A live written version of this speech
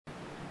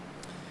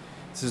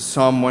This is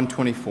Psalm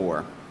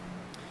 124.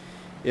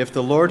 If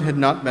the Lord had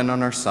not been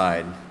on our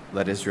side,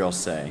 let Israel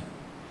say,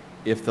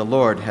 if the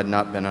Lord had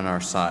not been on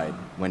our side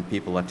when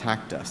people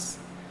attacked us,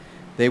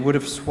 they would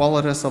have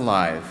swallowed us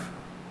alive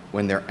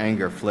when their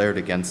anger flared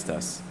against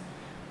us.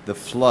 The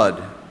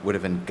flood would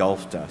have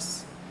engulfed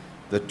us.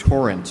 The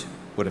torrent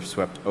would have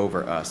swept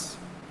over us.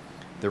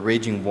 The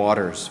raging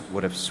waters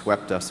would have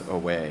swept us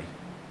away.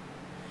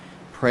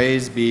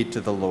 Praise be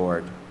to the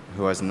Lord,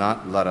 who has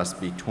not let us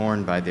be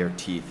torn by their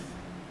teeth.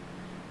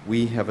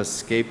 We have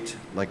escaped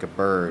like a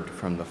bird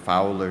from the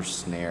fowler's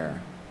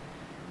snare.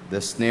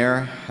 The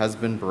snare has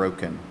been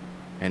broken,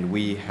 and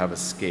we have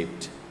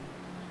escaped.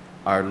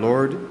 Our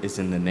Lord is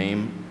in the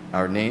name,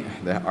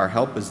 our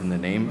help is in the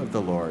name of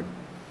the Lord,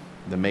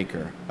 the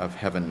maker of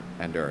heaven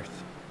and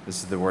earth.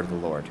 This is the word of the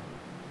Lord.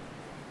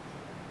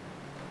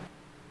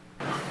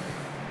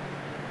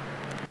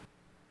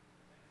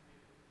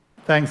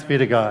 Thanks be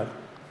to God.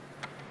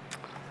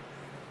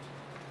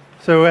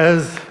 So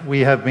as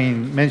we have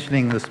been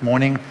mentioning this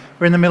morning,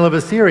 we're in the middle of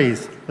a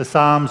series, the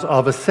Psalms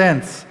of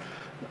Ascent,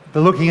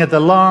 looking at the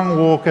long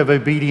walk of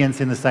obedience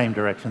in the same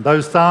direction.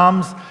 Those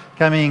psalms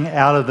coming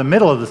out of the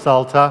middle of the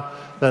Psalter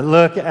that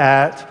look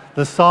at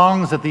the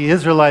songs that the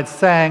Israelites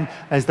sang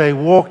as they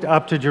walked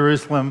up to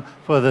Jerusalem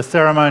for the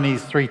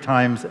ceremonies 3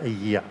 times a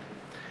year.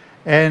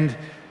 And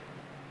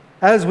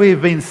as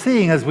we've been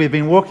seeing, as we've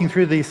been walking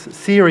through this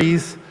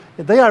series,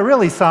 they are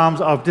really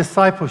psalms of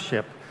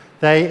discipleship.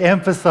 They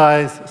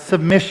emphasize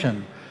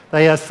submission.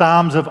 They are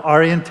psalms of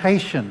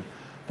orientation.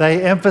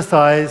 They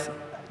emphasize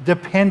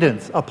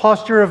dependence, a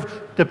posture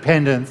of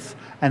dependence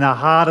and a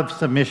heart of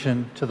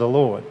submission to the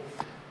Lord.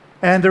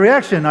 And the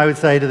reaction, I would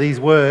say, to these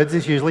words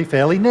is usually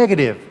fairly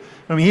negative.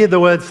 When we hear the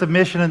word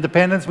submission and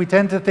dependence, we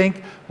tend to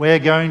think we're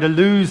going to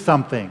lose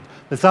something,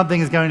 that something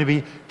is going to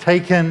be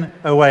taken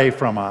away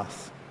from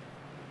us.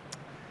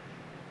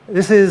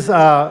 This is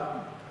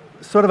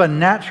sort of a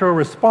natural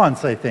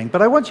response, I think.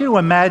 But I want you to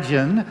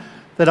imagine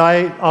that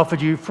I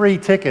offered you free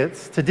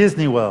tickets to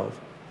Disney World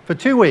for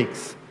 2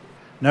 weeks.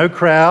 No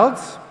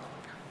crowds,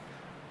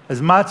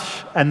 as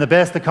much and the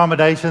best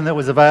accommodation that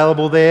was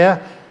available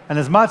there, and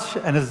as much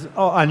and as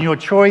on your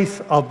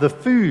choice of the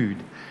food.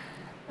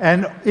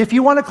 And if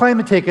you want to claim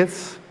the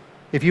tickets,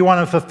 if you want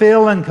to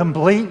fulfill and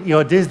complete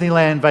your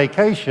Disneyland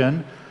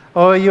vacation,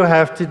 all you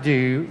have to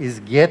do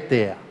is get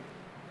there.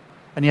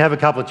 And you have a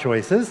couple of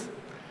choices.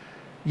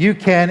 You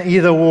can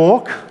either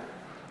walk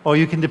or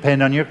you can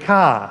depend on your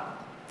car.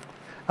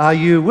 Are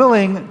you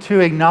willing to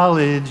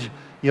acknowledge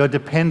your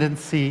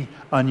dependency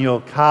on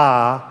your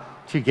car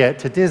to get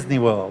to Disney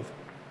World?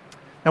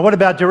 Now, what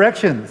about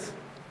directions?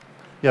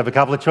 You have a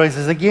couple of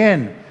choices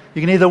again.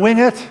 You can either wing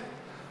it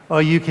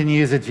or you can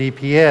use a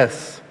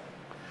GPS.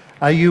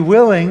 Are you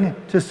willing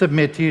to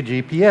submit to your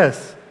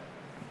GPS?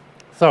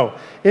 So,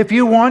 if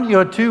you want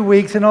your 2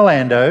 weeks in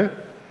Orlando,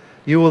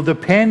 you will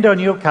depend on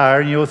your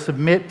car and you will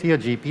submit to your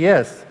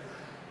GPS.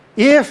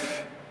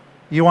 If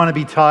you want to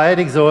be tired,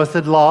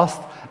 exhausted,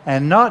 lost,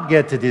 and not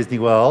get to Disney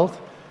World,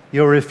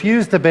 you'll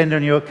refuse to bend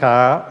on your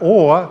car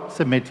or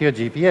submit to your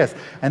GPS.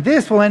 And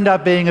this will end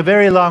up being a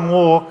very long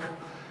walk,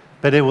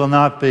 but it will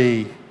not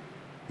be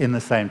in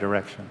the same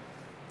direction.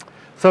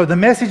 So the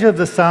message of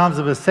the Psalms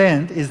of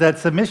Ascent is that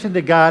submission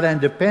to God and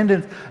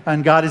dependence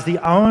on God is the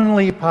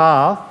only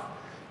path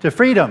to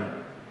freedom,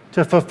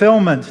 to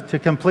fulfillment, to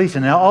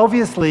completion. Now,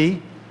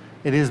 obviously,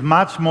 it is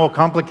much more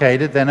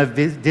complicated than a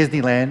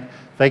Disneyland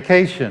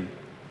vacation.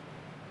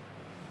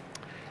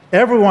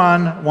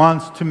 Everyone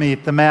wants to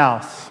meet the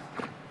mouse,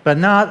 but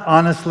not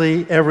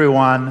honestly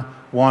everyone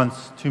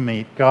wants to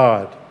meet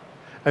God.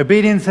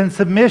 Obedience and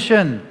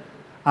submission.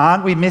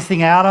 Aren't we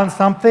missing out on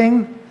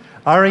something?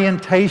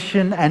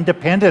 Orientation and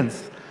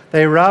dependence.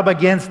 They rub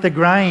against the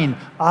grain.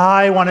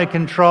 I want to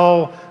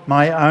control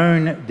my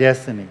own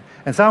destiny.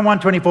 And Psalm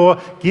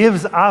 124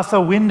 gives us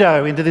a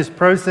window into this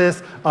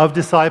process of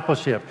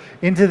discipleship,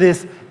 into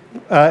this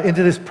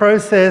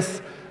process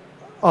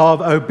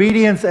of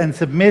obedience and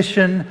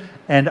submission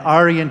and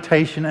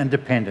orientation and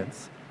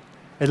dependence.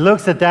 It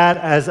looks at that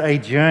as a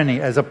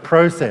journey, as a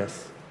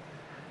process.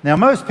 Now,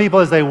 most people,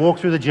 as they walk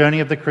through the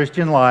journey of the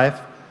Christian life,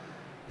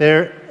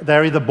 they're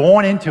either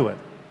born into it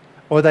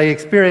or they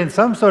experience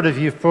some sort of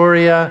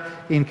euphoria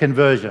in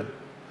conversion.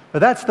 But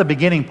that's the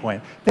beginning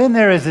point. Then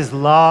there is this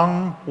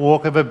long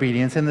walk of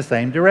obedience in the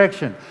same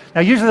direction.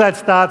 Now, usually that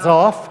starts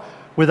off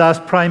with us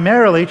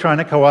primarily trying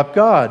to co-opt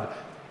God.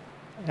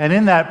 And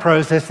in that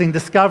processing,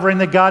 discovering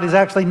that God is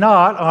actually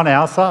not on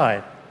our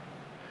side.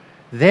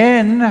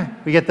 Then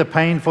we get the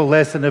painful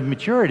lesson of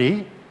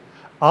maturity.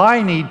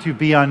 I need to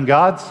be on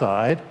God's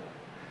side.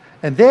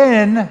 And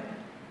then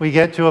we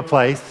get to a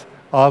place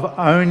of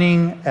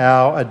owning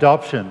our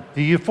adoption,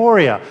 the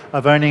euphoria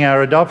of owning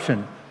our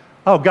adoption.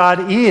 Oh,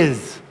 God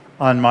is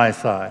on my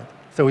side.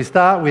 So we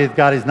start with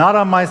God is not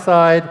on my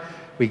side.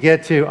 We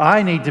get to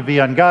I need to be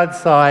on God's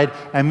side.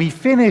 And we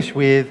finish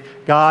with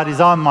God is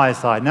on my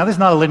side. Now, this is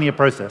not a linear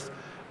process.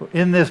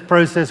 In this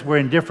process, we're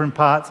in different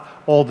parts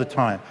all the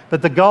time.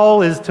 But the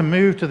goal is to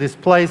move to this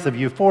place of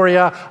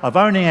euphoria, of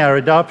owning our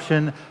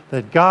adoption,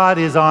 that God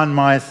is on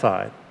my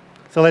side.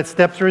 So let's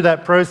step through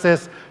that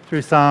process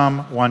through Psalm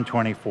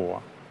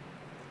 124.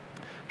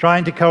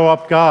 Trying to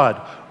co-opt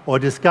God, or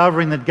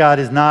discovering that God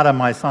is not on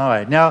my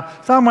side. Now,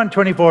 Psalm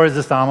 124 is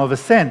a psalm of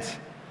ascent,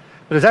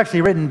 but it's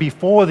actually written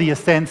before the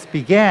ascents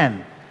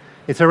began.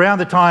 It's around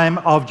the time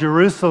of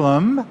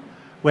Jerusalem,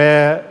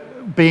 where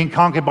being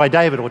conquered by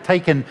David or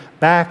taken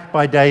back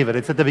by David.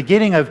 It's at the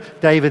beginning of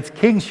David's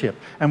kingship.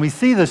 And we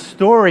see the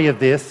story of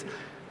this,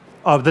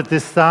 that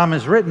this psalm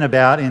is written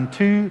about in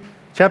 2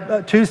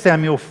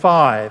 Samuel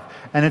 5.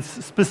 And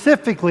it's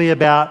specifically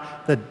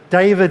about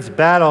David's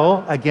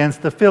battle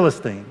against the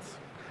Philistines.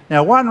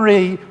 Now, one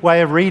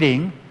way of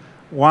reading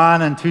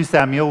 1 and 2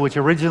 Samuel, which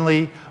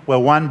originally were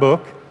one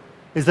book,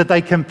 is that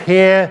they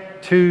compare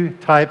two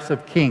types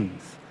of kings.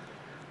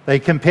 They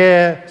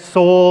compare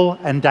Saul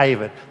and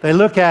David. They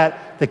look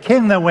at the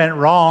king that went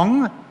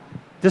wrong,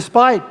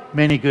 despite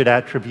many good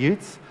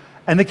attributes,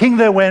 and the king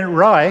that went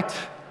right,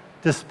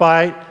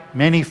 despite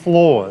many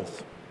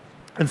flaws.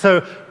 And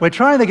so we're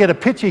trying to get a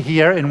picture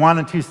here in 1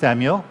 and 2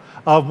 Samuel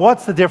of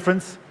what's the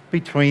difference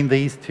between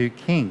these two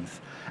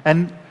kings.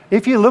 And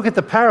if you look at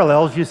the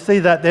parallels, you see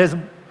that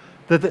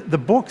the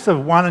books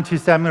of 1 and 2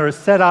 Samuel are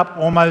set up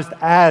almost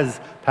as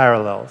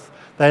parallels.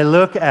 They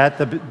look at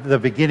the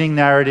beginning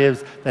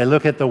narratives, they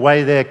look at the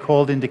way they're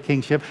called into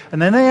kingship,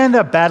 and then they end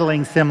up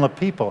battling similar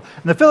people.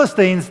 And the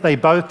Philistines, they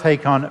both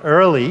take on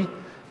early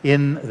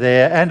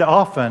and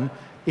often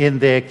in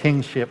their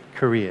kingship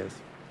careers.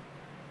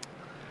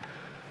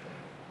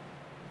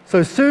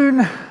 So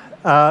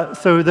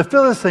the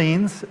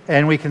Philistines,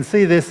 and we can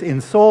see this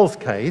in Saul's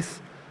case,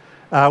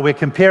 we're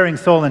comparing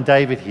Saul and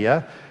David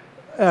here.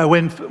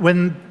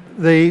 When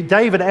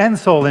David and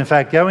Saul, in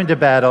fact, go into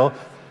battle,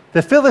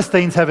 the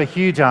Philistines have a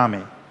huge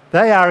army.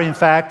 They are, in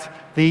fact,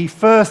 the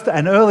first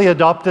and early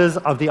adopters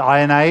of the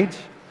Iron Age.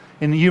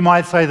 And you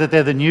might say that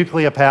they're the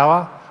nuclear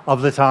power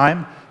of the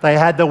time. They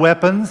had the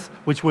weapons,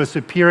 which were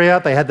superior.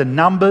 They had the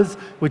numbers,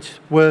 which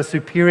were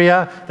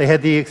superior. They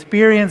had the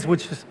experience,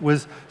 which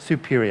was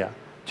superior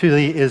to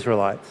the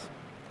Israelites.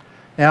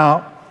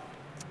 Now,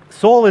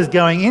 Saul is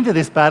going into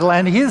this battle,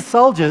 and his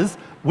soldiers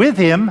with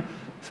him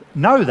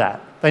know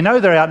that. They know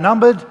they're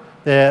outnumbered.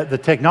 The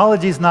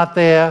technology's not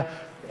there.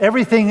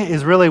 Everything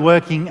is really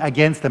working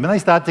against them, and they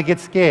start to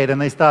get scared,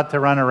 and they start to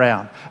run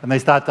around, and they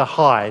start to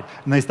hide,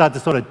 and they start to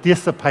sort of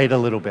dissipate a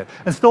little bit.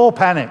 And Saul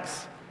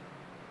panics.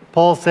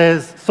 Saul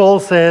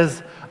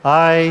says,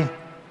 I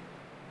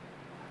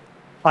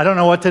don't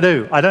know what to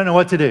do. I don't know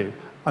what to do.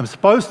 I'm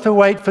supposed to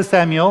wait for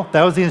Samuel.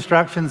 That was the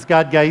instructions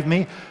God gave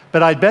me,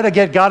 but I'd better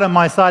get God on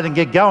my side and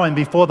get going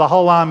before the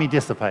whole army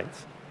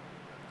dissipates.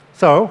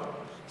 So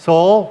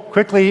Saul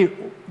quickly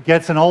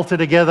gets an altar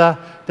together,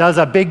 does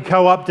a big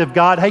co-opt of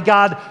God. Hey,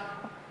 God,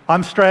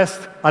 I'm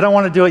stressed. I don't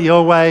want to do it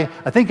your way.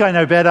 I think I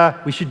know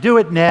better. We should do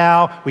it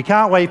now. We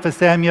can't wait for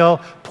Samuel.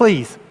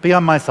 Please, be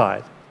on my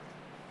side.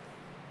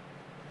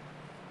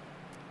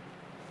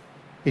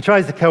 He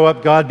tries to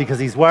co-opt God because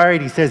he's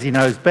worried. He says he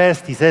knows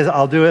best. He says,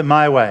 I'll do it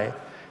my way.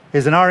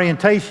 There's an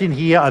orientation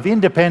here of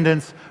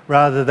independence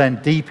rather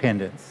than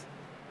dependence.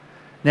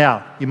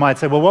 Now, you might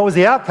say, well, what was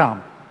the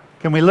outcome?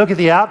 Can we look at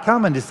the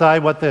outcome and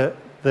decide whether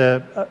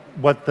that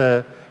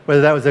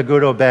was a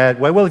good or bad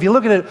way? Well, if you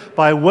look at it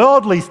by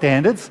worldly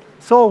standards,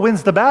 Saul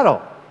wins the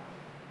battle.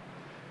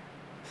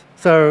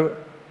 So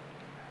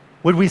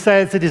would we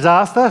say it's a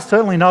disaster?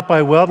 Certainly not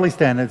by worldly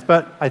standards,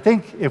 but I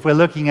think if we're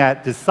looking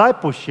at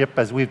discipleship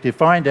as we've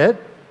defined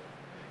it,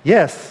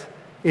 yes,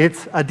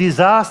 it's a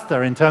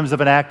disaster in terms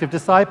of an act of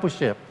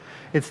discipleship.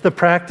 It's the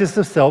practice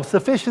of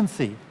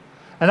self-sufficiency.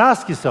 And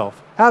ask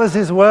yourself, how does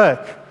this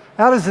work?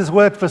 How does this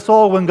work for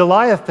Saul when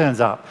Goliath turns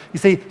up? You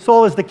see,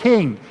 Saul is the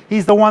king.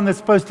 He's the one that's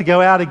supposed to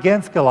go out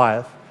against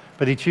Goliath,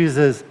 but he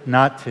chooses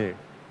not to.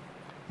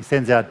 He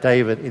sends out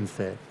David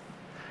instead.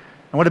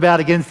 And what about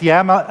against the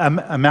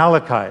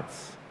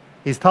Amalekites?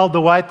 He's told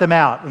to wipe them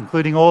out,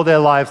 including all their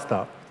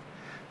livestock.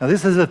 Now,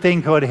 this is a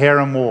thing called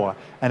harem war,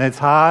 and it's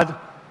hard,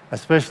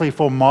 especially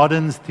for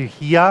moderns, to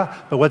hear,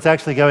 but what's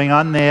actually going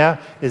on there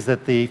is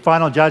that the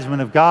final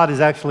judgment of God is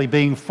actually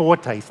being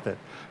foretasted.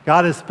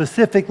 God has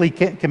specifically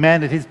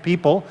commanded his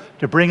people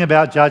to bring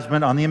about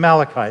judgment on the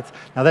Amalekites.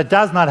 Now, that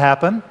does not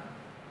happen,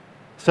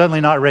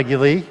 certainly not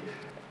regularly.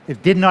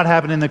 It did not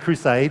happen in the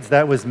Crusades.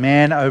 That was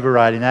man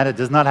overriding that. It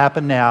does not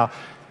happen now.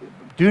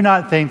 Do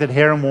not think that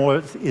harem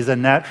wars is a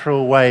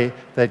natural way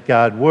that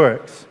God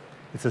works.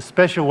 It's a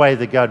special way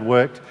that God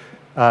worked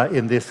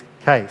in this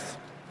case.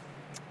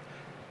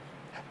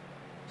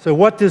 So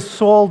what does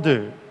Saul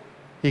do?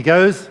 He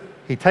goes,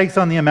 he takes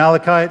on the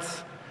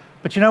Amalekites,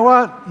 but you know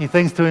what? He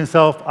thinks to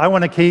himself, I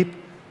want to keep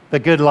the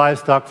good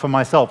livestock for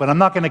myself, and I'm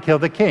not going to kill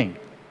the king.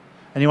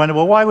 And you wonder,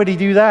 well, why would he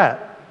do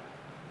that?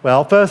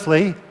 Well,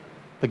 firstly,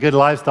 the good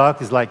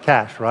livestock is like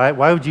cash, right?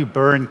 Why would you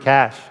burn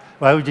cash?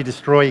 Why would you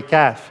destroy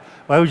cash?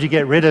 Why would you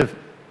get rid of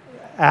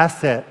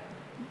asset?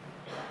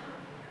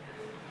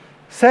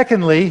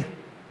 Secondly,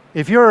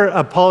 If you're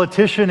a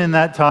politician in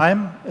that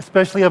time,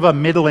 especially of a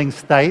middling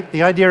state,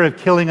 the idea of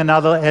killing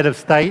another head of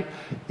state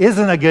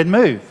isn't a good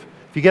move.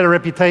 If you get a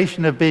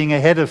reputation of being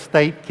a head of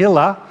state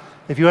killer,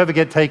 if you ever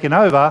get taken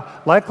over,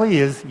 likely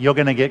is you're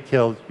going to get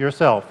killed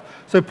yourself.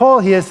 So Paul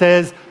here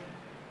says,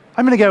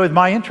 I'm going to go with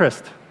my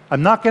interest.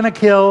 I'm not going to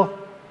kill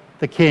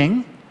the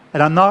king,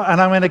 and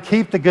I'm going to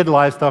keep the good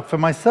livestock for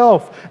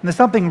myself. And there's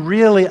something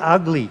really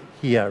ugly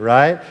here,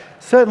 right?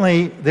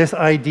 Certainly this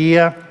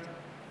idea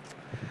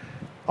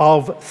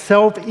of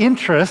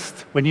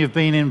self-interest when you've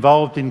been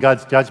involved in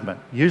God's judgment.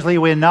 Usually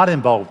we're not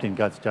involved in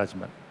God's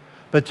judgment.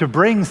 But to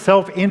bring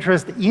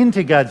self-interest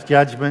into God's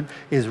judgment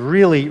is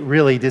really,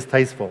 really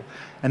distasteful.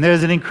 And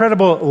there's an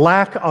incredible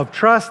lack of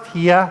trust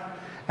here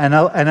and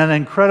an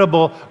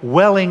incredible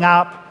welling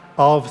up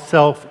of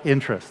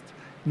self-interest.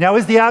 Now,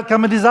 is the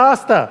outcome a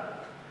disaster?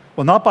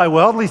 Well, not by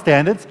worldly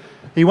standards.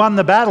 He won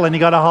the battle and he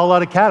got a whole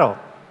lot of cattle.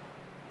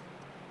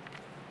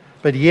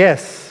 But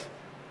yes,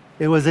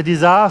 it was a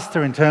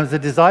disaster in terms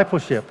of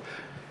discipleship.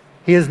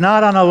 He is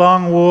not on a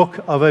long walk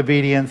of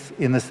obedience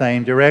in the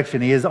same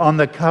direction. He is on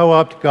the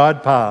co-opt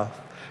God path.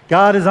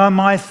 God is on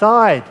my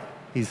side,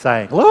 he's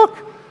saying. Look,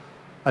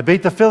 I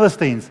beat the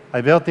Philistines.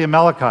 I built the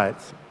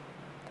Amalekites.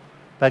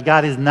 But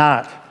God is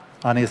not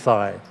on his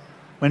side.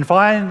 When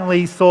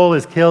finally Saul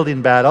is killed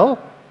in battle,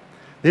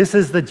 this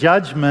is the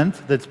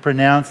judgment that's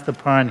pronounced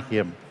upon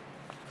him.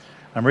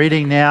 I'm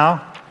reading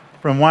now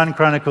from 1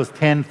 Chronicles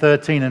 10,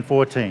 13 and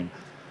 14.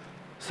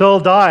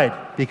 Saul died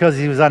because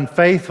he was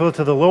unfaithful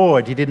to the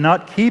Lord. He did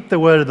not keep the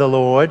word of the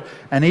Lord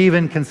and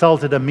even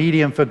consulted a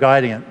medium for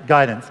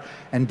guidance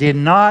and did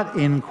not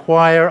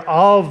inquire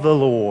of the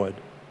Lord.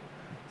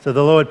 So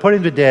the Lord put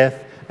him to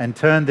death and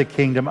turned the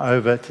kingdom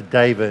over to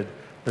David,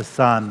 the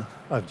son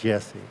of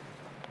Jesse.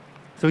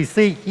 So we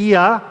see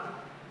here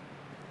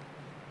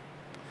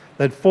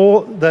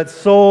that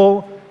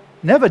Saul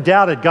never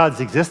doubted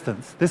God's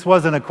existence. This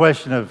wasn't a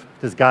question of,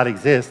 does God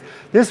exist?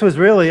 This was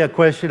really a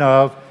question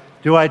of,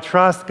 do I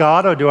trust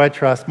God or do I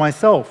trust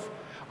myself?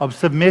 Of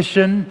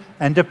submission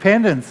and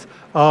dependence,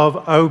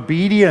 of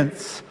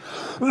obedience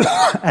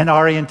and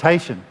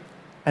orientation.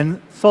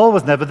 And Saul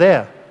was never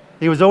there.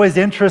 He was always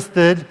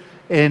interested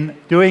in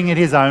doing it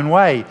his own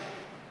way.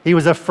 He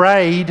was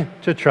afraid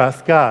to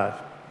trust God.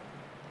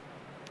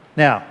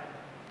 Now,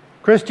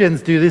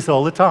 Christians do this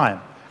all the time.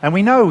 And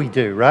we know we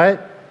do, right?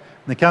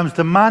 When it comes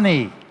to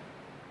money,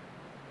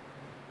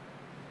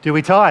 do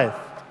we tithe?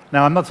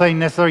 Now, I'm not saying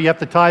necessarily you have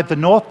to tithe to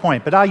North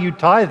Point, but are you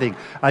tithing?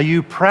 Are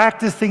you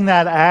practicing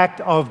that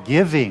act of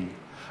giving,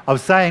 of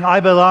saying,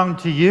 I belong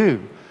to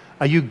you?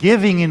 Are you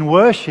giving in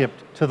worship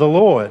to the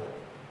Lord?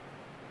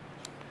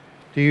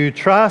 Do you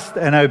trust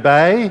and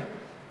obey?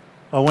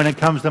 Or when it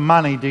comes to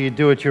money, do you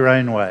do it your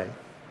own way?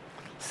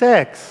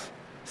 Sex,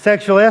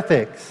 sexual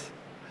ethics.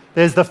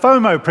 There's the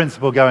FOMO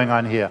principle going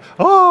on here.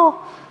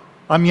 Oh,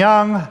 I'm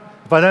young.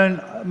 If I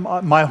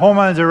don't, my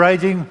hormones are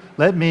raging.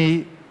 Let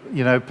me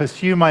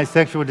pursue my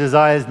sexual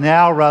desires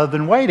now rather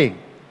than waiting,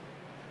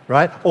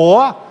 right?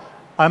 Or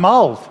I'm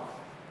old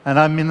and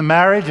I'm in the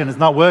marriage and it's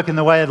not working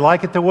the way I'd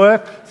like it to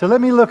work. So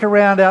let me look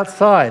around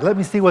outside. Let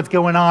me see what's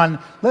going on.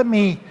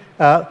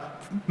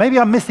 Maybe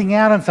I'm missing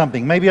out on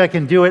something. Maybe I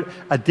can do it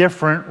a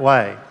different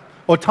way.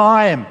 Or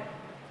time.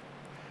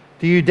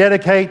 Do you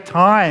dedicate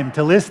time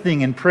to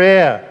listening in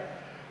prayer,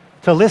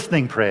 to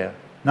listening prayer?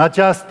 Not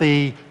just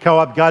the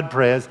co-op God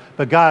prayers,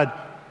 but God,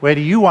 where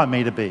do you want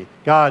me to be?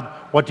 God,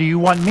 what do you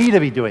want me to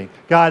be doing?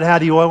 God, how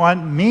do you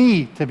want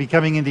me to be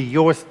coming into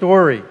your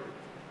story?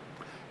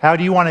 How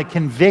do you want to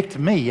convict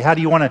me? How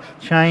do you want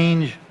to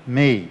change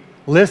me?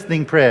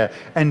 Listening prayer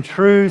and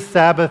true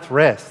Sabbath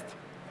rest.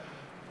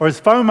 Or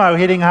is FOMO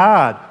hitting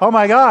hard? Oh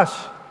my gosh,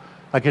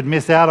 I could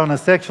miss out on a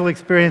sexual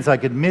experience. I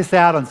could miss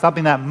out on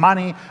something, that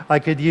money I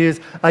could use.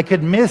 I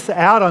could miss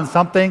out on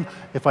something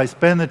if I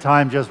spend the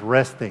time just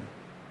resting,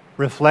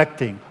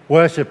 reflecting,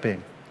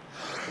 worshiping.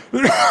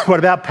 What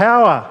about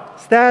power,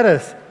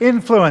 status,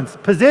 influence,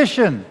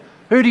 position?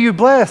 Who do you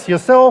bless,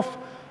 yourself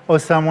or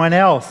someone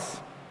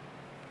else?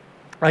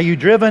 Are you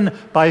driven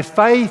by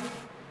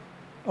faith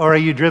or are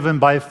you driven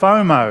by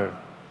FOMO,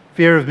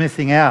 fear of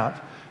missing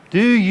out?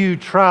 Do you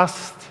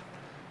trust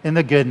in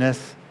the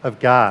goodness of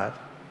God?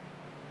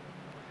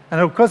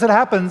 And of course it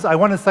happens, I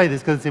want to say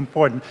this because it's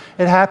important,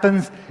 it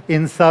happens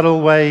in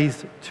subtle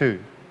ways too.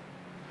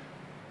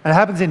 And it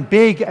happens in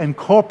big and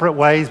corporate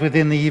ways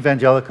within the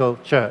evangelical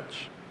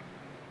church.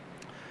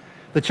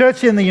 The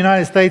church in the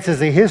United States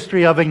has a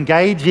history of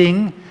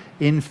engaging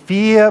in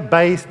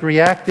fear-based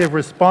reactive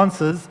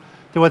responses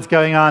to what's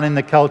going on in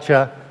the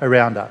culture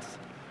around us,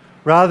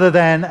 rather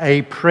than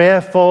a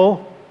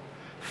prayerful,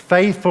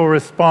 faithful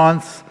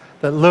response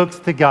that looks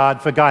to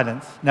God for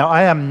guidance. Now,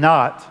 I am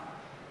not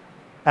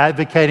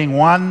advocating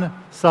one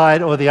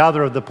side or the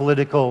other of the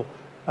political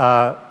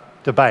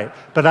debate,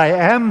 but I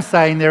am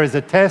saying there is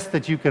a test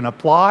that you can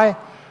apply,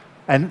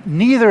 and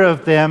neither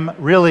of them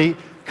really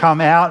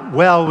come out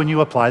well when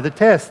you apply the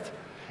test.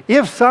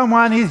 If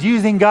someone is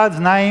using God's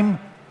name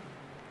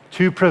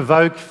to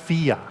provoke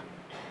fear,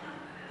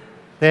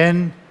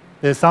 then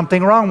There's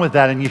something wrong with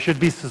that, and you should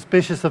be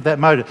suspicious of that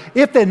motive.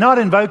 If they're not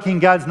invoking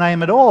God's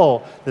name at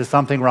all, there's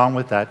something wrong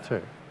with that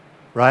too,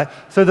 right?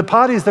 So the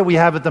parties that we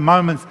have at the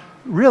moment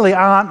really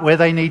aren't where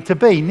they need to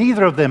be.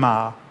 Neither of them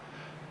are.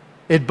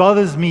 It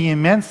bothers me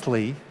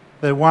immensely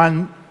that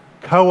one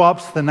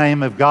co-opts the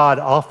name of God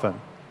often.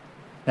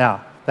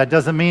 Now, that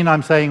doesn't mean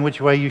I'm saying which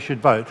way you should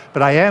vote,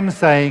 but I am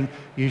saying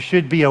you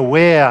should be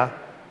aware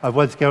of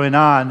what's going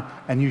on,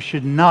 and you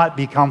should not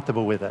be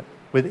comfortable with it,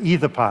 with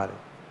either party.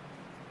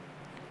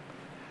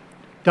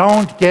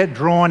 Don't get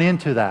drawn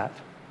into that.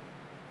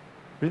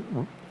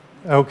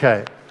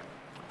 Okay.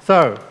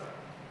 So,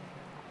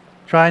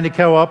 trying to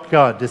co-opt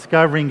God,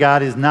 discovering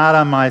God is not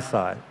on my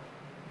side.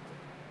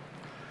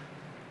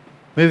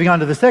 Moving on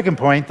to the second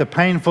point, the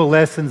painful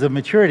lessons of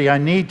maturity. I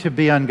need to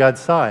be on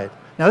God's side.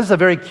 Now, this is a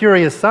very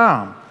curious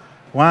psalm,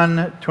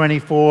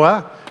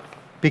 124,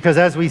 because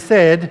as we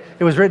said,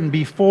 it was written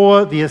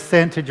before the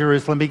ascent to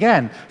Jerusalem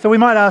began. So we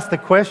might ask the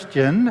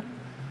question,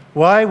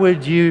 why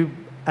would you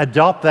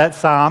adopt that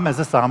psalm as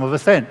a psalm of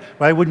ascent?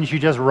 Why wouldn't you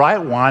just write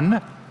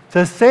one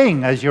to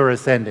sing as you're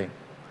ascending?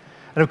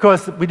 And of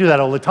course, we do that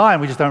all the time.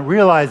 We just don't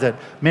realize it.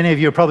 Many of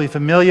you are probably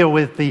familiar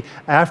with the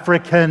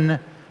African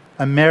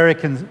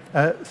American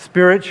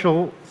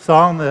spiritual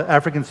song, the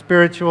African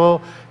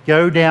spiritual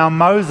Go Down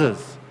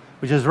Moses,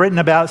 which is written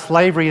about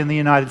slavery in the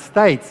United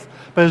States,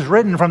 but is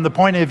written from the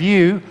point of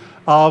view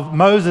of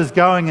Moses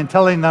going and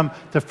telling them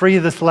to free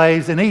the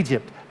slaves in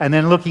Egypt, and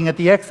then looking at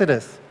the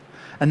Exodus.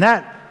 And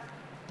that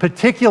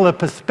particular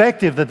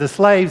perspective that the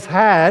slaves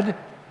had,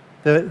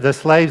 the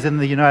slaves in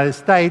the United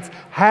States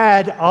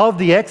had of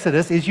the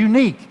Exodus is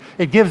unique.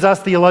 It gives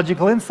us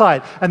theological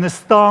insight, and the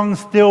song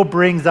still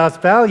brings us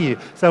value.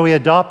 So we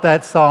adopt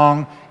that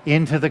song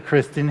into the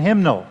Christian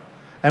hymnal,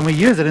 and we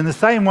use it in the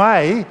same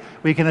way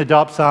we can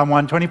adopt Psalm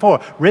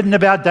 124, written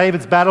about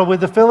David's battle with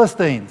the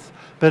Philistines.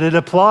 But it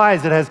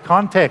applies, it has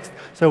context,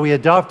 so we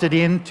adopt it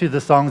into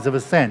the songs of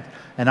ascent.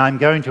 And I'm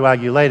going to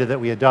argue later that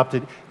we adopt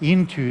it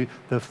into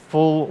the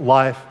full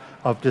life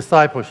of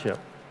discipleship.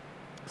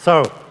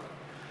 So,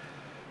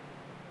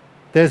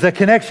 there's a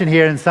connection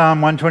here in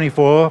Psalm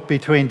 124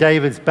 between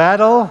David's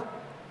battle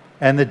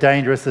and the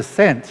dangerous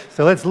ascent.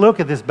 So let's look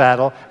at this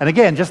battle. And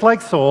again, just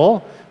like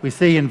Saul, we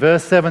see in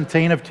verse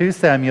 17 of 2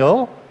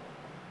 Samuel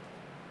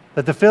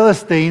that the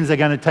Philistines are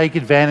going to take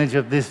advantage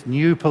of this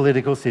new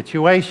political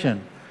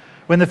situation.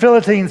 When the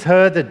Philistines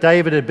heard that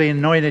David had been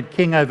anointed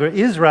king over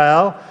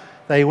Israel,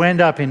 they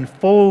went up in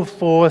full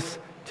force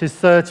to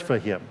search for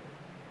him.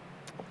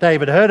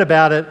 David heard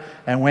about it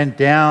and went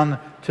down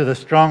to the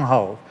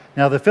stronghold.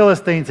 Now the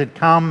Philistines had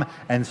come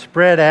and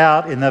spread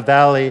out in the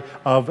valley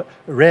of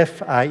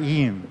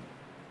Rephaim.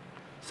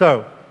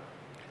 So,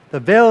 the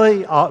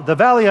valley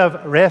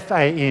of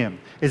Rephaim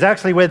is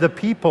actually where the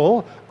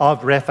people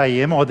of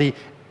Rephaim, or the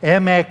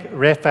Emek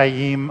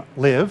Rephaim,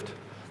 lived.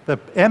 The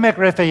Emek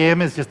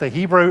Rephaim is just a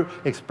Hebrew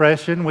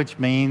expression which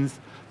means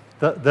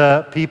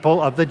the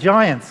people of the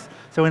giants.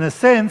 So in a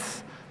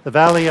sense, the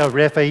valley of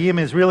Rephaim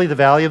is really the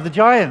valley of the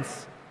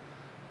giants,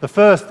 the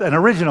first and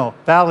original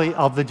valley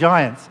of the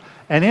giants.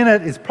 And in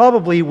it is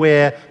probably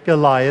where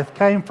Goliath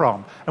came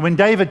from. And when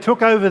David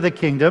took over the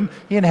kingdom,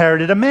 he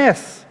inherited a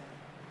mess.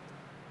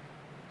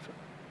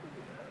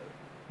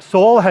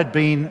 Saul had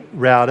been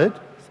routed.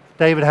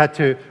 David had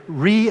to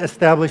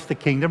re-establish the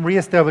kingdom,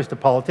 re-establish the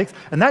politics,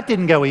 and that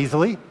didn't go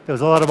easily. There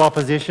was a lot of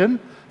opposition,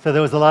 so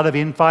there was a lot of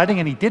infighting,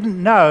 and he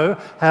didn't know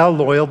how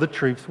loyal the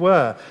troops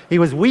were. He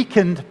was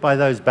weakened by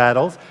those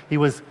battles. He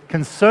was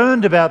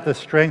concerned about the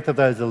strength of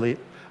those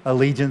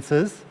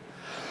allegiances.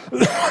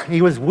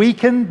 He was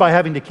weakened by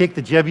having to kick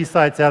the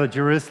Jebusites out of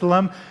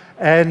Jerusalem,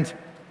 and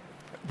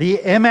the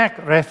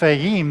Emek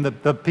Rephaim,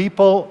 the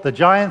people, the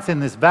giants in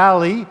this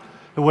valley,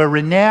 who were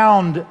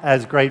renowned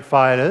as great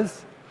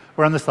fighters,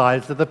 were on the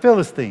sides of the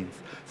Philistines.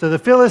 So the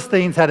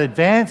Philistines had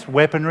advanced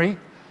weaponry,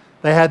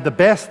 they had the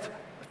best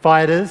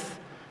fighters,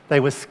 they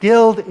were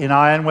skilled in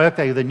ironwork,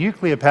 they were the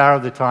nuclear power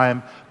of the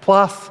time,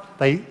 plus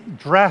they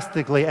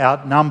drastically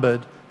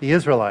outnumbered the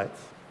Israelites.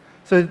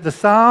 So the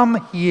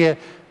psalm here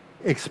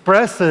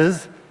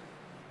expresses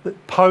the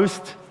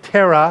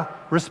post-terror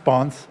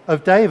response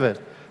of David.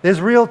 There's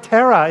real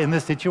terror in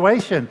this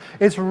situation.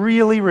 It's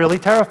really, really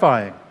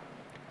terrifying.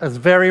 It's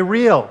very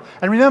real.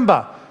 And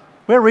remember,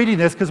 we're reading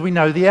this because we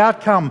know the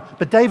outcome,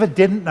 but David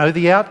didn't know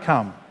the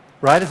outcome,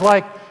 right? It's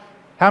like,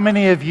 how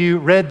many of you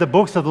read the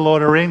books of the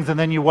Lord of the Rings and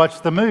then you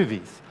watched the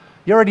movies?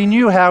 You already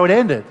knew how it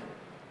ended,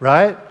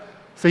 right?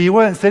 So you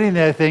weren't sitting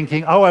there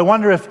thinking, oh, I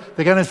wonder if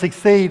they're going to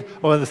succeed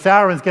or the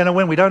Sauron's going to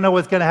win. We don't know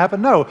what's going to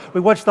happen. No, we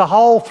watched the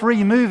whole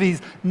 3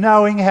 movies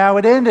knowing how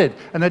it ended,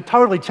 and it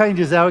totally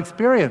changes our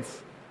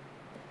experience.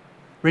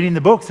 Reading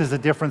the books is a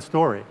different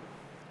story.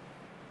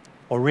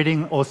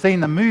 Or seeing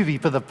the movie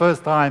for the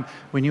first time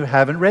when you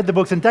haven't read the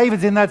books. And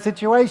David's in that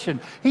situation.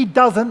 He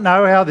doesn't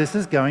know how this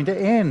is going to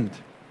end.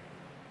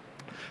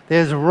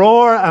 There's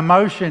raw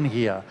emotion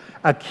here,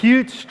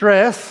 acute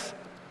stress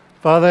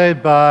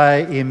followed by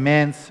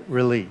immense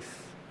release.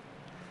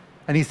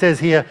 And he says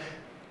here,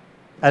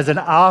 as an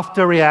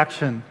after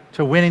reaction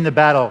to winning the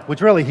battle, which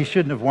really he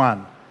shouldn't have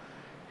won,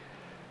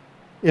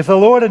 If the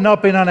Lord had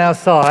not been on our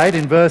side,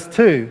 in verse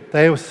 2,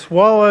 they were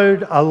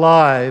swallowed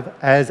alive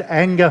as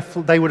anger.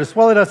 They would have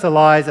swallowed us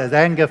alive as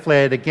anger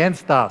flared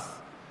against us.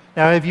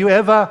 Now, have you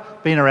ever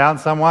been around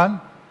someone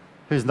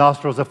whose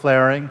nostrils are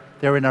flaring?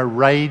 They're in a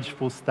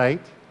rageful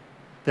state.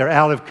 They're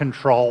out of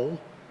control.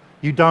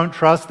 You don't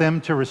trust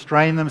them to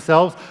restrain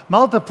themselves.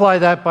 Multiply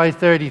that by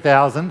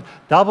 30,000,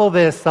 double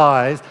their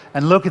size,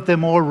 and look at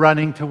them all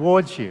running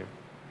towards you.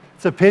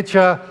 It's a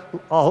picture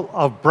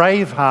of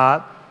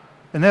Braveheart.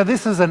 And now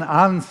this is an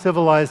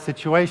uncivilized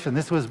situation.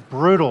 This was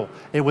brutal.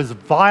 It was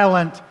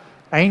violent,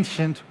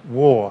 ancient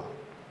war.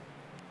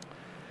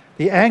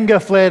 The anger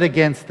flared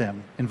against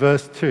them in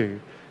verse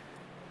 2.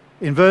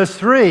 In verse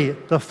 3,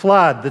 the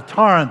flood, the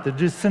torrent, the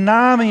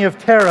tsunami of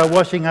terror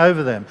washing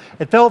over them.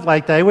 It felt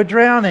like they were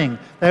drowning.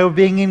 They were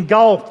being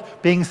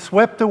engulfed, being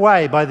swept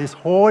away by this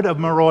horde of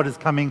marauders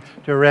coming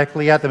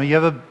directly at them. Have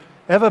you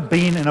ever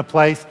been in a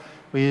place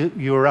where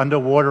you were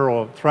underwater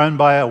or thrown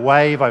by a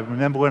wave? I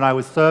remember when I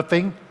was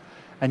surfing,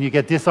 and you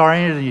get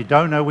disoriented and you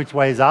don't know which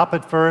way is up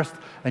at first,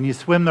 and you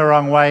swim the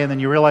wrong way, and then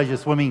you realize you're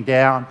swimming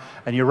down,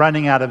 and you're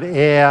running out of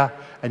air,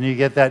 and you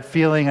get that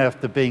feeling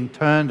after being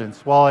turned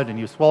and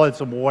you swallowed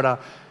some water,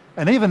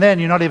 and even then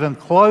you're not even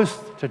close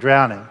to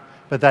drowning,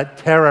 but that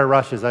terror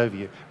rushes over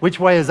you. Which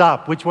way is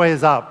up? Which way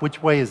is up?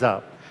 Which way is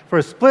up? For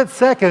a split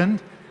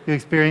second, you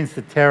experience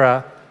the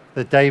terror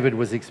that David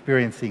was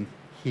experiencing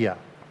here.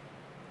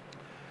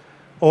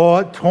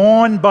 Or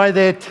torn by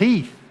their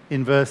teeth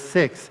in verse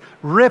 6,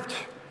 ripped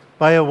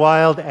by a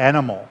wild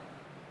animal.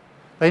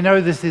 They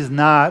know this is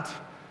not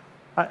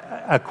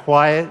a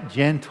quiet,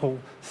 gentle,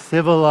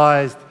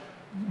 civilized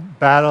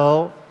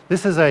battle.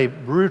 This is a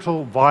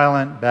brutal,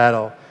 violent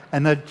battle.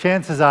 And the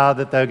chances are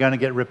that they're going to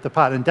get ripped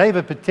apart. And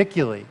David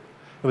particularly,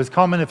 it was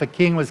common if a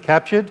king was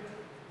captured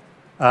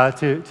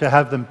to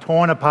have them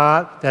torn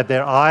apart, to have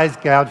their eyes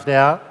gouged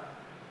out.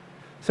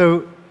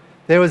 So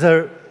there was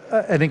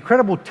an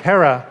incredible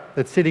terror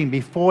that's sitting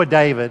before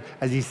David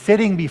as he's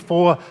sitting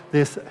before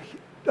this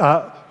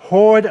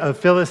horde of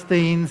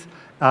Philistines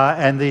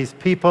and these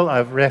people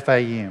of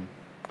Rephaim.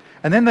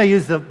 And then they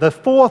use the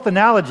fourth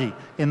analogy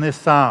in this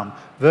psalm,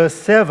 verse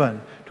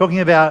 7, talking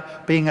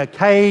about being a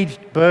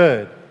caged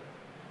bird,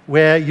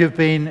 where you've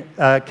been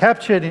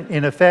captured,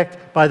 in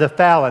effect, by the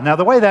fowler. Now,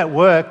 the way that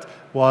worked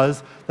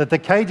was that the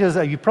cages,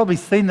 you've probably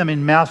seen them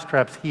in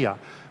mousetraps here,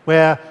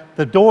 where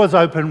the doors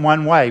open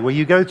one way, where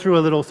you go through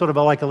a little, sort of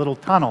like a little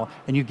tunnel,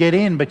 and you get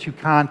in, but you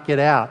can't get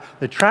out.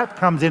 The trap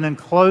comes in and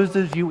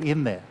closes you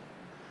in there.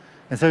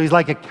 And so he's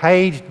like a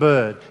caged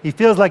bird. He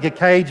feels like a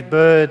caged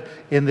bird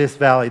in this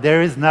valley.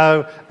 There is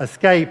no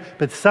escape,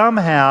 but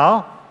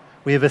somehow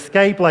we have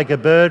escaped like a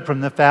bird from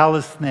the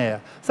fowler's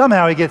snare.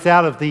 Somehow he gets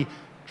out of the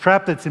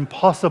trap that's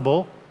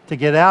impossible to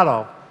get out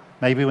of.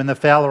 Maybe when the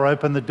fowler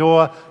opened the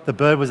door, the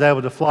bird was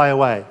able to fly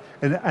away.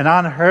 An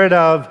unheard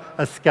of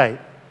escape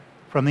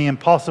from the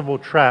impossible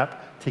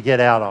trap to get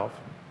out of.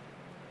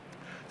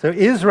 So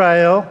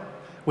Israel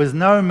was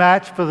no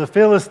match for the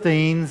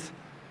Philistines,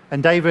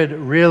 and David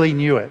really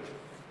knew it.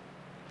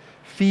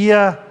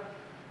 Fear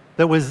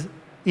that was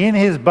in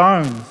his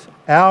bones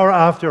hour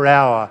after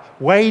hour,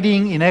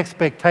 waiting in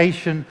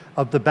expectation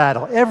of the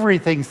battle.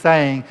 Everything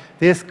saying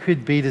this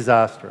could be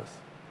disastrous.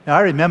 Now,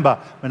 I remember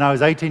when I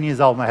was 18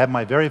 years old and I had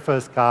my very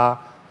first car,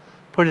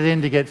 put it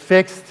in to get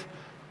fixed.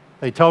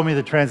 They told me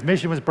the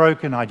transmission was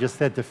broken. I just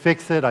said to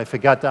fix it. I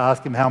forgot to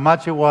ask him how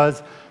much it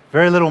was.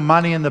 Very little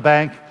money in the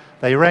bank.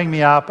 They rang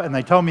me up and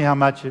they told me how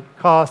much it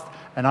cost,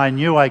 and I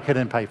knew I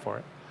couldn't pay for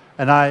it.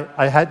 And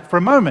I had, for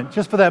a moment,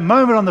 just for that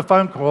moment on the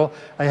phone call,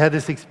 I had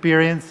this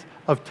experience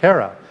of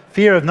terror,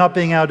 fear of not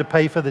being able to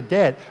pay for the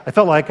debt. I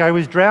felt like I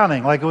was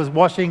drowning, like it was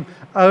washing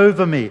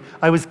over me.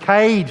 I was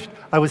caged.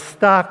 I was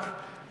stuck.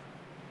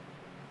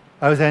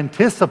 I was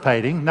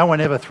anticipating. No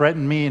one ever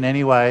threatened me in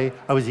any way.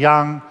 I was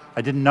young.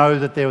 I didn't know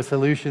that there were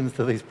solutions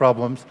to these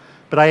problems.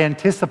 But I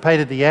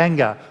anticipated the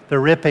anger, the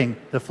ripping,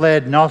 the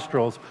flared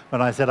nostrils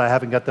when I said I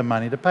haven't got the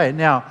money to pay it.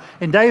 Now,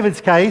 in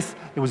David's case,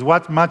 it was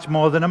much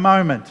more than a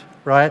moment,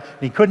 right?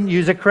 He couldn't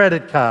use a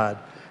credit card,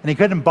 and he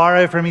couldn't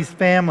borrow from his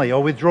family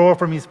or withdraw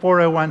from his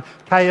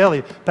 401k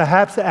early.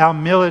 Perhaps our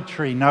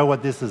military know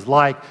what this is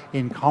like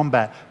in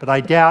combat, but I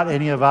doubt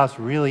any of us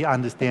really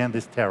understand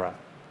this terror.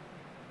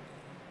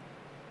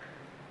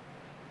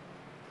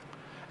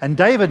 And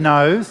David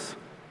knows,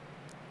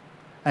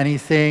 and he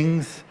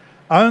sings,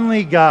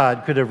 only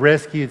God could have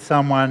rescued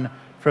someone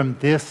from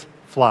this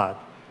flood,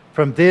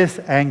 from this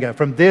anger,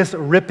 from this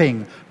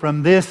ripping,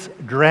 from this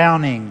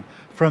drowning,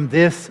 from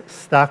this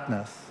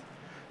stuckness.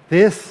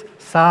 This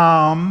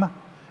psalm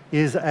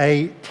is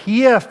a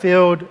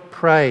tear-filled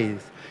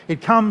praise.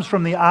 It comes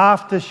from the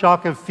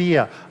aftershock of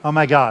fear. Oh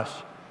my gosh,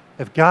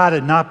 if God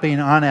had not been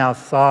on our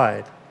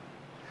side.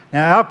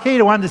 Now, our key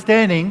to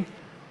understanding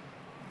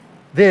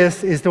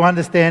this is to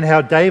understand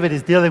how David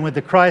is dealing with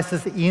the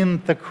crisis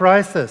in the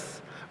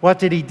crisis. What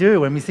did he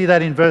do? And we see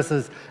that in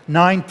verses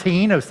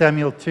 19 of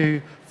Samuel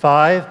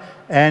 2:5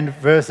 and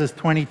verses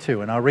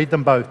 22. And I'll read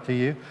them both to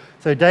you.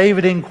 So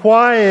David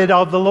inquired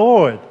of the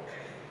Lord,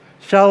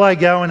 shall I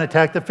go and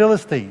attack the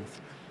Philistines?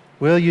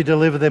 will you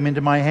deliver them into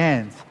my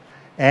hands?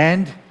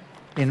 And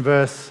in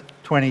verse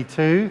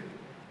 22,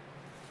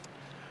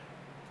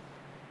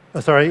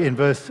 in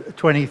verse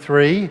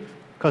 23,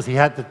 because he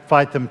had to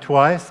fight them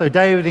twice. So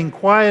David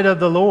inquired of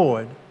the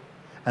Lord,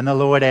 and the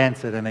Lord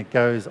answered, and it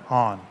goes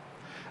on.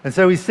 And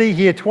so we see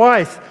here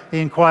twice he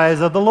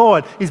inquires of the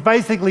Lord. He's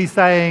basically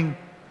saying,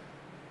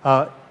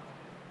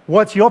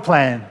 what's your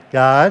plan,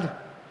 God?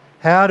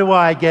 How do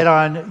I get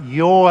on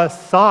your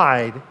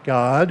side,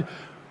 God?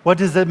 What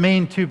does it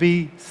mean to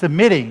be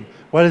submitting?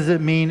 What does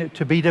it mean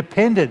to be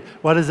dependent?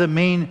 What does it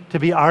mean to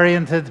be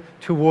oriented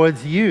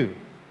towards you?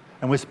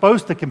 And we're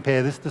supposed to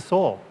compare this to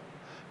Saul.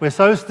 We're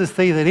supposed to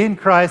see that in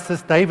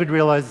crisis, David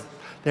realized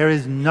there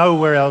is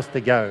nowhere else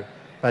to go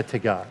but to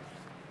God.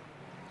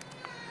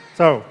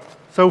 So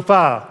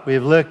far,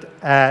 we've looked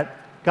at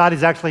God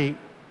is actually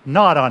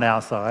not on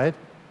our side,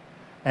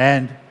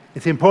 and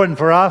it's important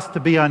for us to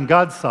be on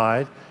God's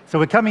side. So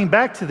we're coming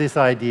back to this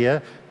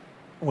idea,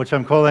 which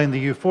I'm calling the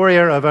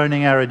euphoria of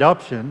owning our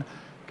adoption.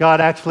 God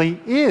actually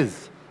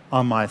is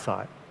on my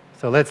side.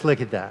 So let's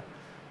look at that.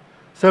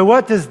 So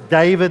what does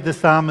David the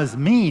psalmist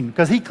mean?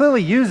 Because he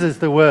clearly uses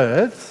the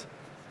words,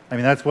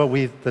 that's what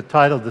we've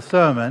titled the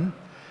sermon,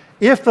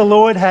 if the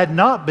Lord had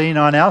not been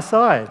on our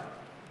side.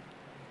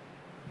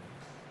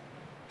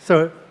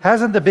 So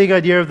hasn't the big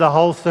idea of the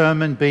whole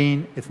sermon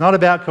been, it's not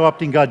about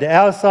co-opting God to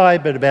our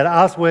side, but about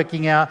us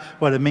working out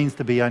what it means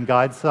to be on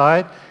God's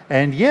side?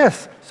 And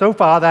yes, so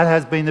far that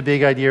has been the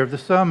big idea of the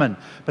sermon.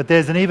 But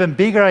there's an even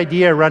bigger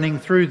idea running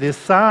through this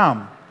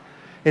psalm.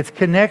 Its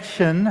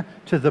connection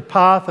to the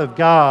path of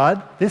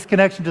God, this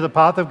connection to the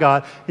path of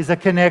God is a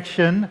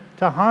connection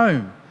to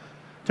home,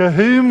 to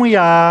whom we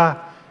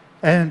are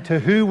and to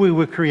who we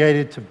were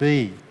created to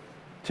be,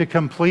 to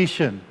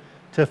completion,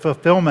 to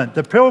fulfillment.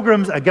 The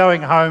pilgrims are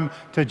going home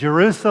to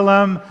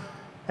Jerusalem,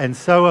 and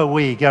so are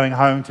we going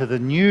home to the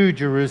new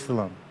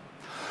Jerusalem.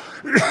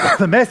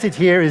 The message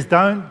here is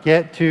don't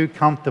get too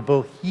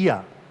comfortable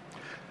here.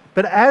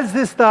 But as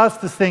this starts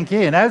to sink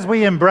in, as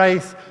we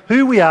embrace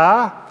who we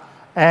are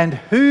and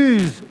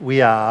whose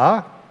we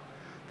are,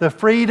 the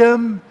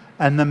freedom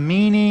and the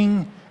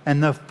meaning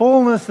and the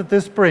fullness that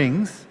this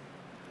brings,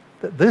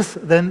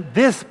 then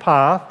this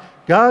path,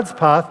 God's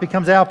path,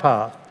 becomes our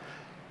path.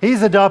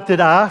 He's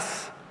adopted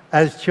us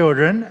as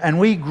children, and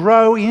we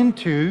grow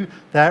into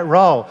that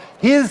role.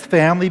 His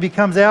family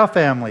becomes our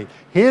family.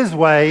 His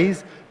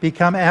ways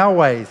become our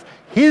ways.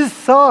 His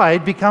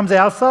side becomes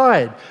our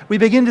side. We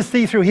begin to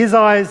see through his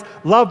eyes,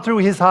 love through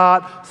his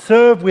heart,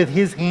 serve with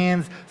his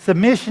hands.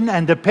 Submission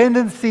and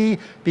dependency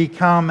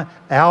become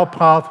our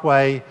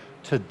pathway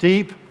to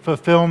deep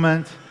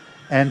fulfillment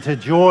and to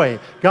joy.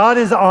 God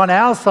is on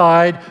our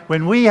side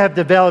when we have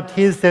developed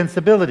his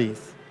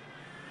sensibilities.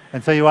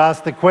 And so you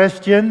ask the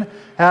question,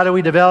 how do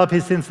we develop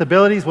his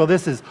sensibilities? Well,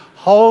 this is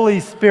Holy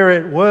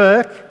Spirit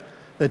work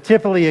that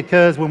typically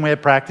occurs when we're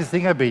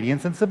practicing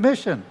obedience and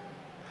submission.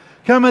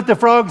 Kermit the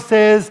Frog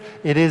says,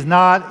 it is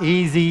not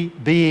easy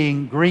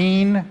being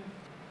green.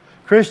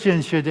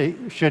 Christians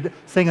should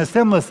sing a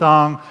similar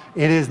song,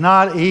 it is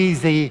not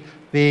easy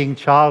being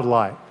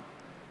childlike.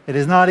 It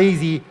is not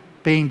easy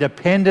being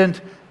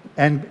dependent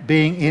and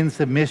being in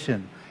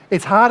submission.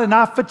 It's hard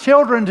enough for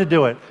children to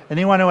do it.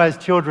 Anyone who has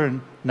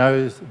children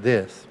knows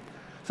this.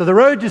 So the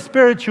road to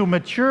spiritual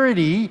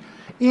maturity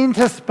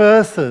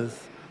intersperses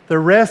the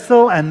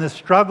wrestle and the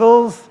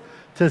struggles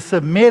to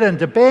submit and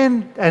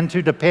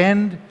to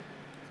depend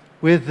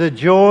with the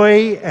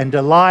joy and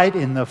delight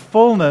in the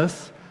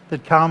fullness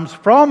that comes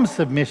from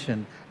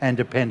submission and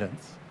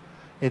dependence.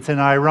 It's an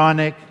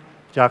ironic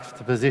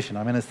juxtaposition.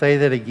 I'm going to say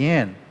that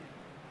again.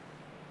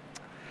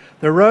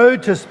 The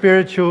road to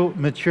spiritual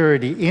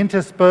maturity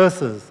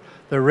intersperses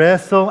the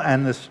wrestle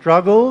and the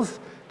struggles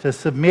to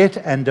submit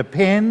and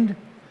depend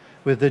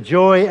with the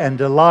joy and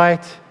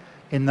delight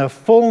in the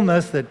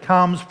fullness that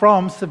comes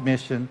from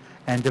submission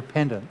and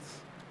dependence.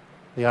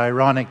 The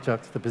ironic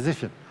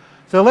juxtaposition.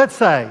 So let's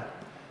say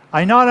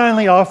I not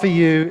only offer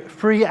you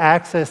free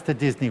access to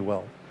Disney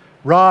World,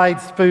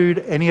 rides, food,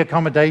 any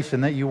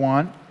accommodation that you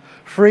want,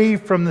 free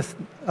from the,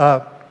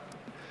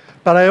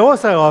 but I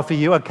also offer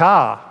you a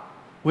car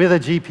with a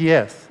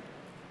GPS.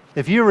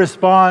 If you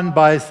respond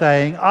by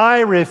saying, I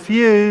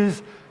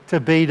refuse to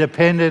be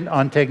dependent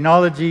on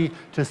technology,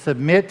 to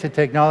submit to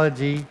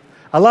technology,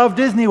 I love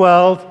Disney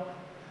World,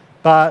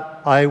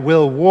 but I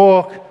will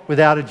walk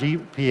without a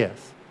GPS.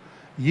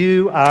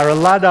 You are a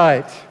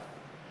Luddite,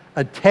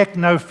 a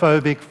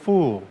technophobic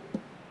fool.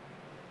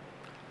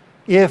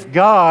 If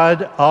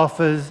God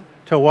offers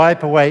to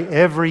wipe away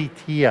every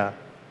tear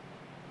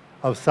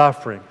of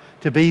suffering,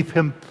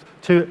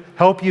 to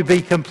help you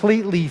be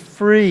completely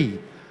free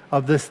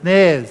of the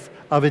snares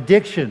of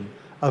addiction,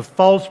 of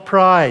false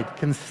pride,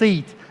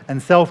 conceit,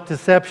 and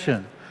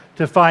self-deception,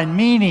 to find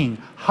meaning,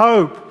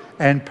 hope,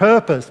 and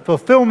purpose,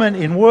 fulfillment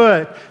in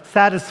work,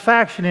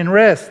 satisfaction in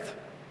rest.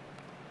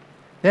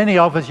 Then he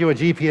offers you a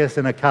GPS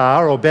and a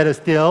car, or better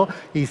still,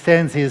 he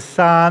sends his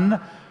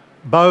Son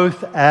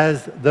both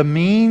as the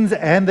means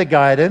and the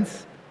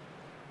guidance,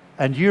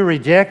 and you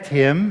reject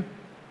him,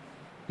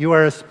 you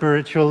are a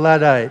spiritual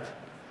Luddite,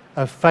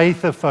 a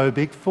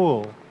faithophobic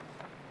fool.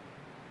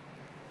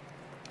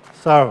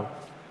 So,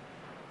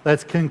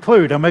 let's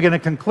conclude. And we're going to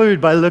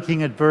conclude by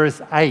looking at verse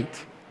 8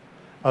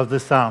 of the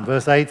psalm.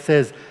 Verse 8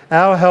 says,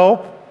 "Our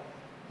help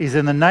is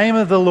in the name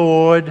of the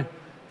Lord,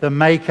 the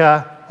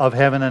maker of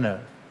heaven and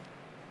earth."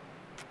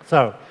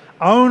 So,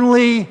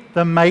 only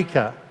the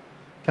maker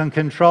can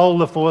control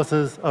the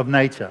forces of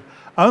nature.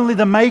 Only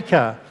the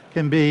maker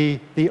can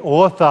be the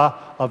author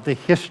of the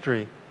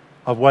history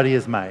of what he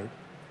has made.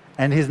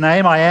 And his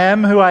name, I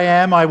am who I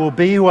am, I will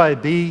be who I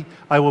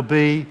will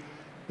be,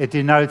 it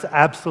denotes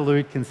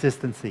absolute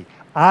consistency,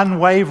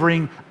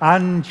 unwavering,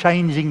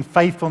 unchanging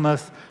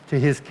faithfulness to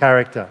his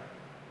character.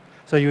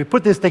 So you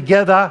put this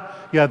together,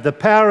 you have the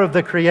power of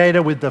the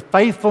Creator with the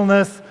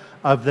faithfulness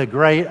of the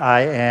great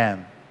I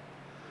am.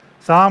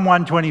 Psalm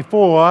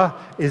 124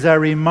 is a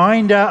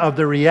reminder of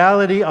the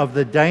reality of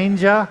the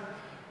danger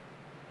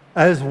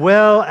as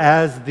well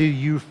as the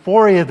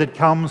euphoria that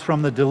comes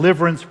from the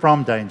deliverance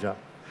from danger.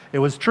 It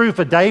was true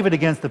for David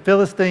against the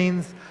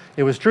Philistines.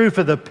 It was true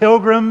for the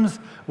pilgrims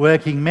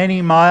working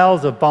many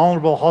miles of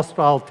vulnerable,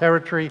 hostile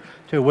territory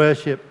to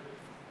worship.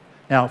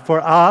 Now, for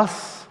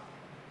us,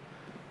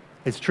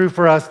 it's true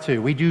for us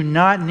too. We do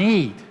not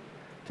need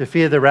to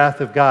fear the wrath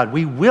of God.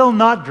 We will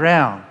not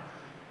drown.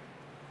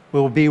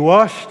 We will be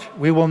washed.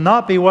 We will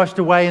not be washed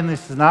away in the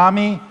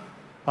tsunami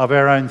of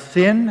our own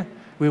sin.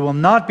 We will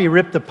not be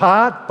ripped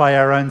apart by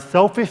our own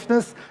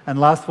selfishness and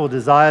lustful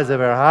desires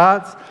of our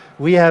hearts.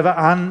 We have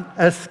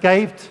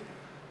escaped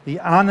the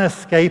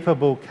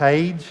unescapable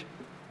cage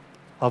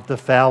of the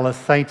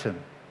foulest Satan.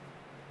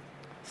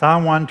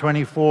 Psalm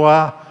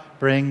 124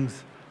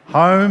 brings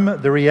home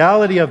the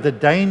reality of the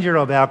danger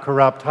of our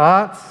corrupt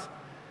hearts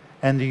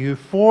and the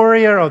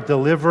euphoria of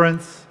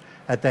deliverance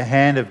at the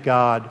hand of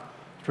God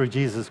through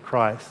Jesus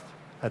Christ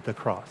at the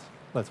cross.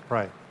 Let's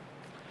pray.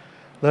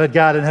 Lord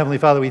God and Heavenly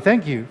Father, we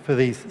thank you for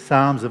these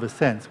Psalms of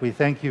Ascent. We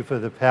thank you for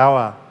the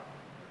power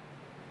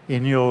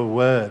in your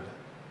word.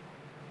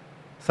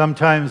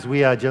 Sometimes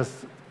we are just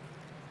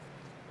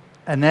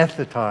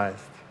anesthetized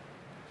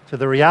to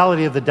the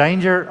reality of the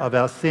danger of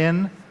our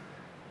sin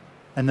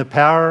and the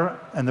power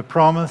and the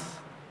promise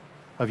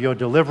of your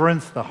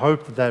deliverance, the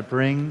hope that that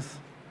brings.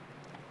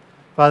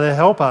 Father,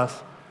 help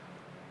us.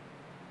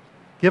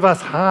 Give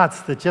us hearts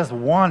that just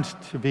want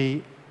to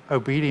be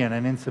obedient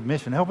and in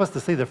submission. Help us to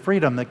see the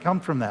freedom that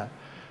comes from that.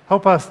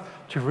 Help us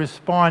to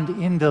respond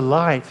in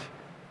delight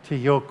to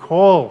your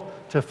call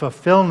to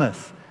fulfillment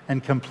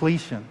and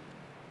completion.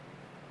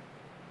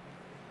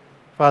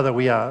 Father,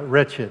 we are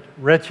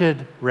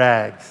wretched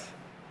rags,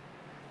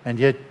 and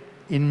yet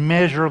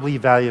immeasurably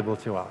valuable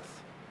to us.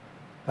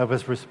 Help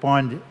us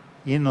respond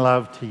in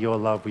love to your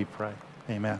love, we pray. Amen.